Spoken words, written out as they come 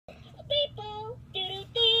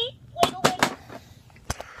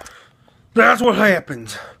That's what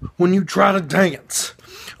happens when you try to dance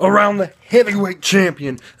around the heavyweight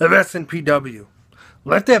champion of Snpw.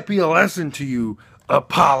 Let that be a lesson to you,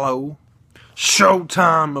 Apollo.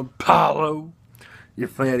 Showtime Apollo,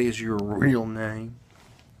 if that is your real name.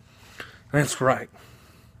 That's right.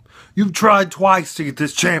 You've tried twice to get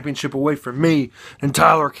this championship away from me and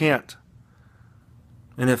Tyler Kent,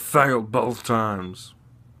 and it failed both times.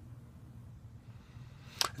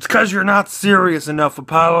 It's because you're not serious enough,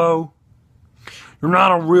 Apollo. You're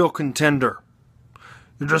not a real contender.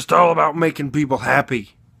 You're just all about making people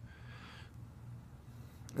happy.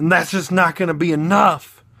 And that's just not going to be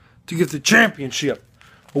enough to get the championship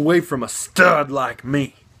away from a stud like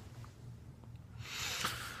me.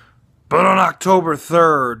 But on October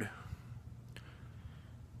 3rd,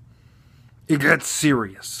 it gets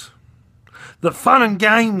serious. The fun and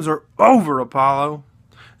games are over, Apollo,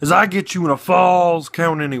 as I get you in a Falls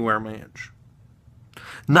Count Anywhere match.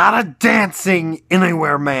 Not a dancing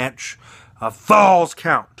anywhere match, a Falls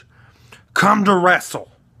Count. Come to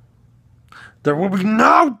wrestle. There will be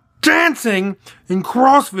no dancing in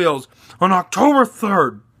Crossvilles on October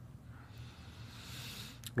 3rd.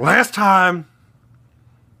 Last time,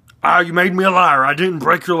 you made me a liar. I didn't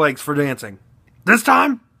break your legs for dancing. This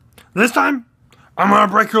time, I'm going to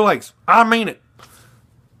break your legs. I mean it.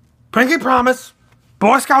 Pinky promise,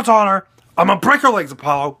 Boy Scouts honor, I'm going to break your legs,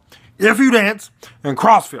 Apollo, if you dance in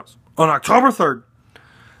Crossvilles on October 3rd.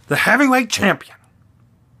 The heavyweight champion,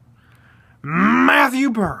 Matthew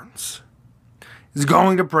Burns, is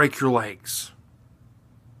going to break your legs.